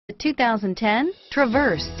2010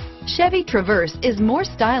 Traverse. Chevy Traverse is more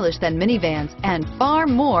stylish than minivans and far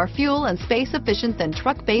more fuel and space efficient than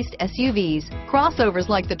truck-based SUVs. Crossovers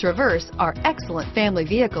like the Traverse are excellent family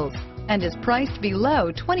vehicles and is priced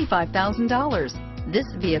below $25,000. This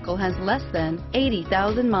vehicle has less than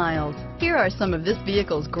 80,000 miles. Here are some of this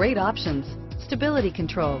vehicle's great options: stability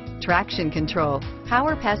control, traction control,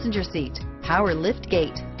 power passenger seat, power lift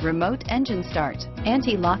gate, remote engine start,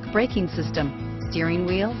 anti-lock braking system, steering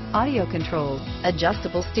wheel audio controls,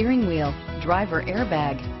 adjustable steering wheel, driver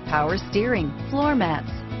airbag, power steering, floor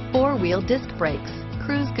mats, four-wheel disc brakes,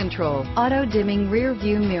 cruise control, auto dimming rear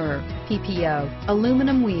view mirror, PPO,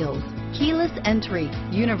 aluminum wheels, keyless entry,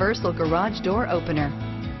 universal garage door opener,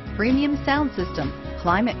 premium sound system,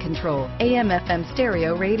 climate control, AM/FM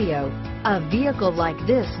stereo radio. A vehicle like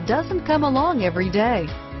this doesn't come along every day.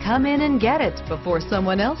 Come in and get it before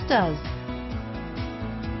someone else does.